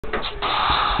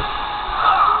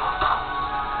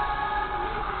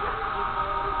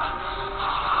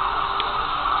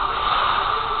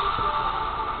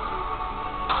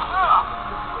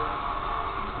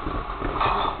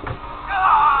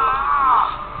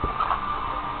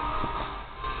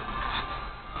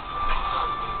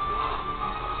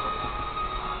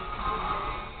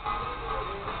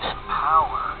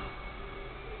Power.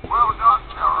 Well done,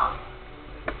 Terra.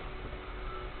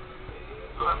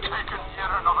 You have taken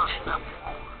yet another step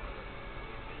forward.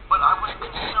 But I was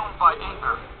consumed by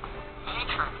anger,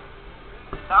 hatred.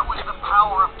 That was the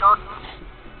power of darkness.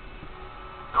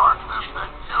 Darkness that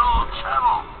killed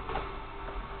Terra.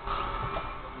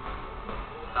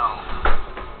 No.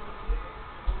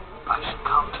 I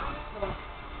succumbed to it.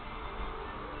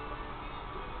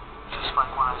 Just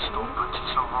like when I stole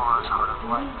Princess Aurora's heart of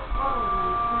light.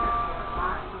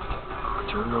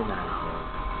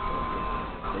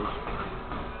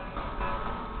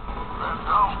 Then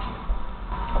don't.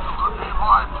 You could be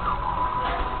mine too.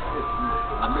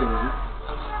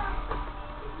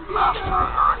 Master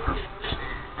Ericus, you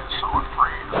see, is so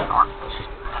afraid of darkness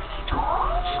that he too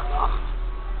will succumb.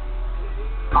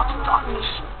 Not to darkness,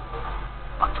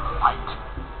 but to light.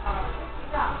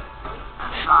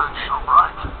 It shines so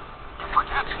bright, he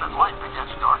forgets that light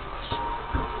begets darkness.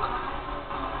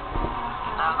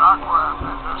 And Aqua and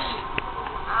Ventus,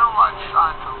 their light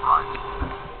shine too bright.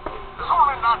 It's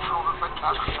only natural that they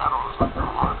cast shadows on your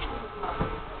heart.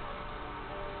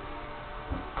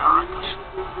 Ericus,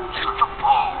 such a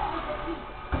fool.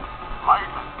 Light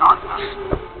and darkness,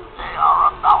 they are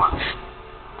a balance,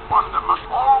 one that must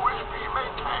always be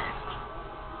maintained.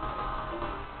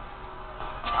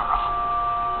 Terra,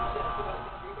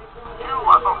 you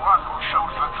are the one who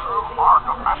shows the true mark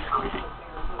of mastery,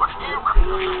 but he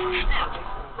refuses to see it.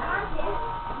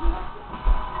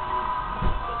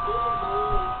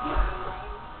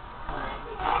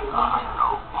 And I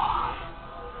know why.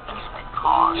 It's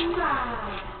because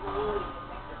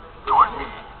join me.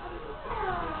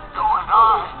 You and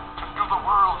I can do the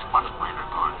world's much greater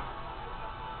good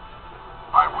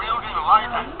by wielding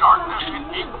light and darkness in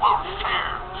equal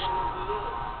shares.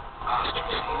 Master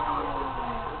Seer.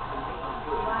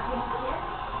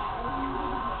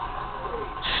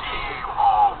 See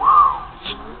all worlds.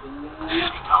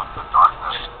 Seek out the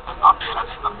darkness that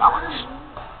upsets the balance.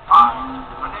 Find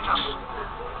Vanitas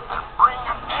and bring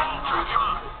an end to him.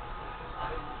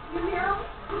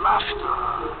 Master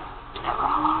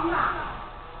Terra.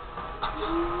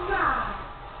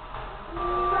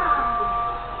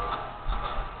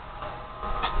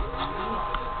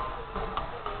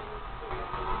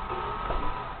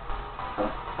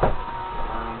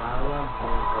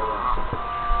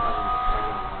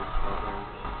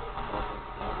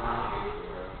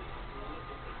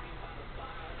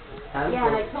 Yeah,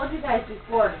 and I told you guys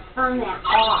before to turn that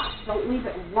off. Don't leave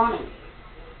it running.